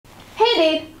Hey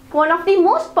there! One of the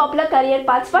most popular career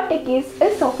paths for techies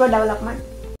is software development.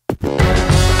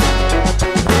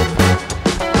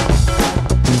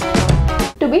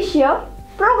 To be sure,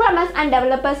 programmers and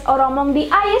developers are among the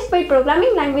highest paid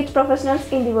programming language professionals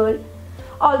in the world.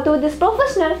 Although this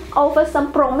professional offers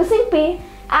some promising pay,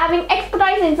 having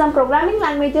expertise in some programming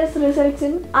languages results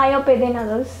in higher pay than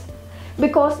others.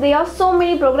 Because there are so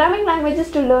many programming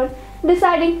languages to learn,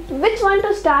 deciding which one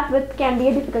to start with can be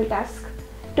a difficult task.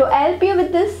 To help you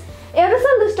with this, here is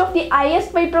a list of the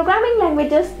highest paid programming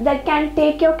languages that can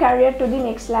take your career to the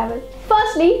next level.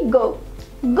 Firstly, Go.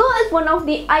 Go is one of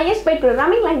the highest paid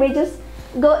programming languages.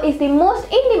 Go is the most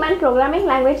in-demand programming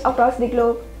language across the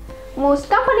globe. Most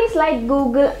companies like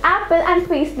Google, Apple and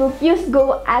Facebook use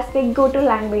Go as their go-to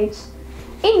language.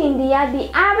 In India,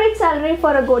 the average salary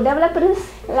for a Go developer is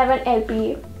 11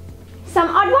 LPA. Some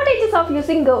advantages of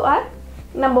using Go are: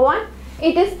 number 1,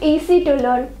 it is easy to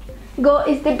learn. Go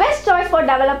is the best choice for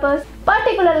developers,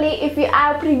 particularly if you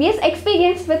have previous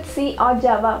experience with C or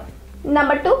Java.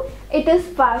 Number 2, it is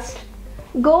fast.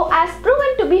 Go has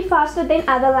proven to be faster than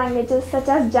other languages such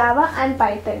as Java and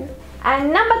Python.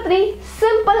 And number 3,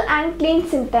 simple and clean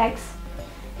syntax.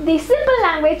 The simple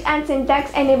language and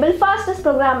syntax enable fastest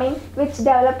programming, which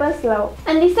developers love.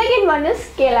 And the second one is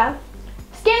Scala.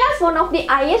 Scala is one of the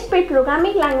highest paid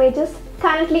programming languages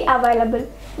currently available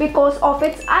because of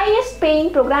its highest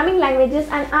paying programming languages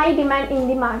and high demand in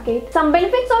the market. Some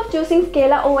benefits of choosing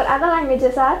Scala over other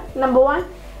languages are: number 1,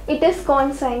 it is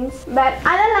concise, where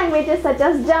other languages such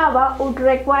as Java would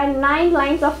require 9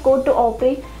 lines of code to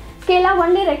operate. Scala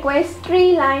only requires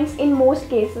 3 lines in most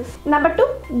cases. Number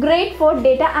 2, great for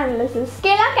data analysis.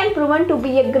 Scala can prove to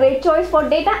be a great choice for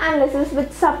data analysis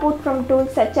with support from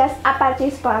tools such as Apache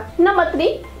Spark. Number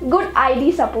 3, good IDE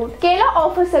support. Scala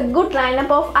offers a good lineup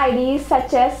of IDEs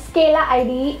such as Scala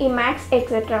IDE, Emacs,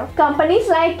 etc. Companies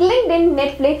like LinkedIn,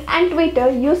 Netflix and Twitter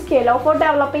use Scala for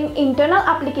developing internal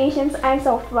applications and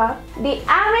software. The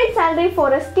average salary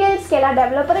for a skilled Scala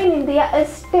developer in India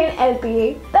is 10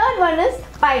 LPA. Third one is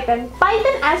Python.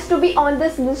 Python has to be on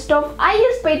this list of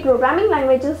highest paid programming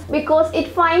languages because it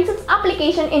finds its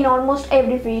application in almost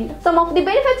every field. Some of the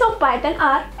benefits of Python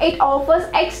are: it offers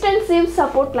extensive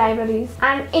support libraries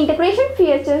and integration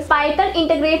features. Python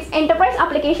integrates enterprise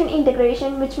application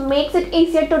integration, which makes it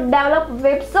easier to develop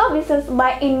web services by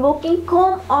invoking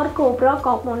COM or Cobra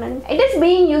components. It is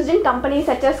being used in companies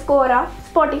such as Quora,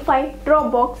 Spotify,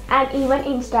 Dropbox and even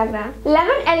Instagram.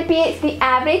 11 LPA is the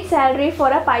average salary for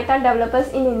a Python developers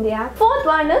in India. Fourth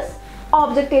one is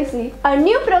Objective-C, a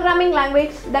new programming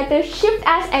language that is Shift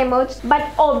has emerged, but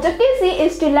Objective-C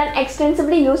is still an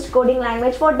extensively used coding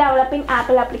language for developing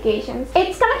Apple applications.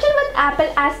 Its connection with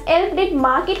Apple has helped it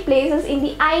market places in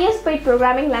the highest paid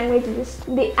programming language list.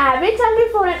 The average salary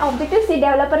for an Objective-C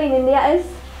developer in India is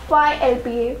 5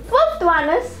 LPA. Fifth one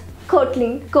is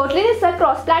Kotlin. Kotlin is a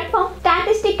cross-platform,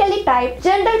 statistically typed,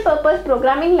 general-purpose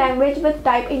programming language with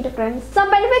type interference. Some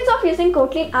benefits of using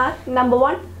Kotlin are: number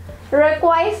 1,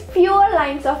 requires fewer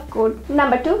lines of code.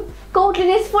 Number 2,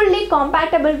 Kotlin is fully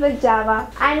compatible with Java.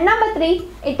 And number 3,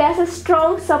 it has a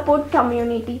strong support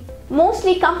community.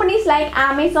 Mostly companies like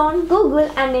Amazon, Google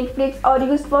and Netflix are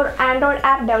used for Android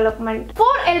app development.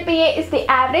 4 LPA is the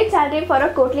average salary for a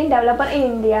Kotlin developer in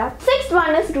India. Sixth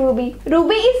one is Ruby.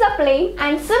 Ruby is a plain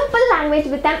and simple language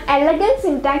with an elegant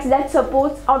syntax that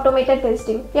supports automated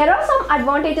testing. Here are some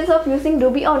advantages of using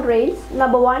Ruby on Rails.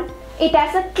 Number 1, it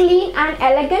has a clean and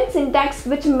elegant syntax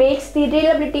which makes the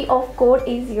reliability of code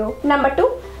easier. Number 2,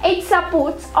 it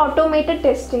supports automated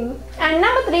testing. And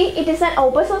number 3, it is an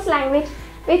open source language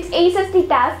which eases the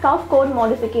task of code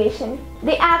modification.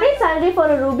 The average salary for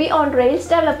a Ruby on Rails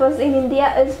developers in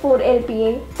India is 4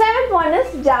 LPA. Seventh one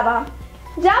is Java.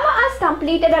 Java has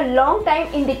completed a long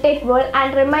time in the tech world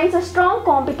and remains a strong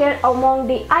competitor among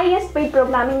the highest paid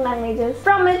programming languages.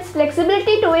 From its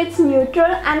flexibility to its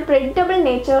neutral and predictable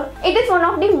nature, it is one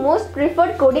of the most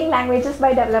preferred coding languages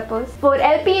by developers. 4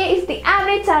 LPA is the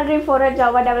average salary for a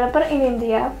Java developer in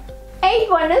India. Eighth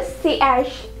one is C#.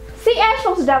 C#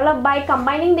 was developed by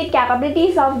combining the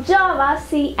capabilities of Java,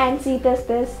 C and C++.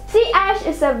 C#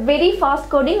 is a very fast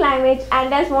coding language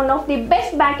and has one of the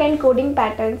best backend coding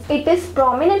patterns. It is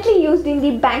prominently used in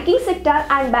the banking sector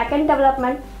and backend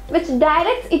development, which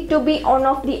directs it to be one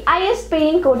of the highest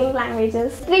paying coding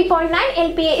languages. 3.9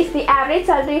 LPA is the average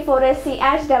salary for a C#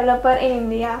 developer in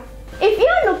India. If you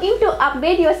are looking to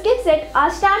upgrade your skill set or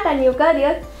start a new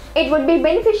career, it would be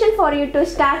beneficial for you to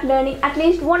start learning at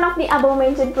least one of the above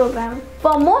mentioned programs.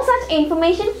 For more such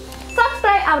information,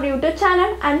 subscribe our YouTube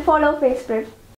channel and follow faceprep.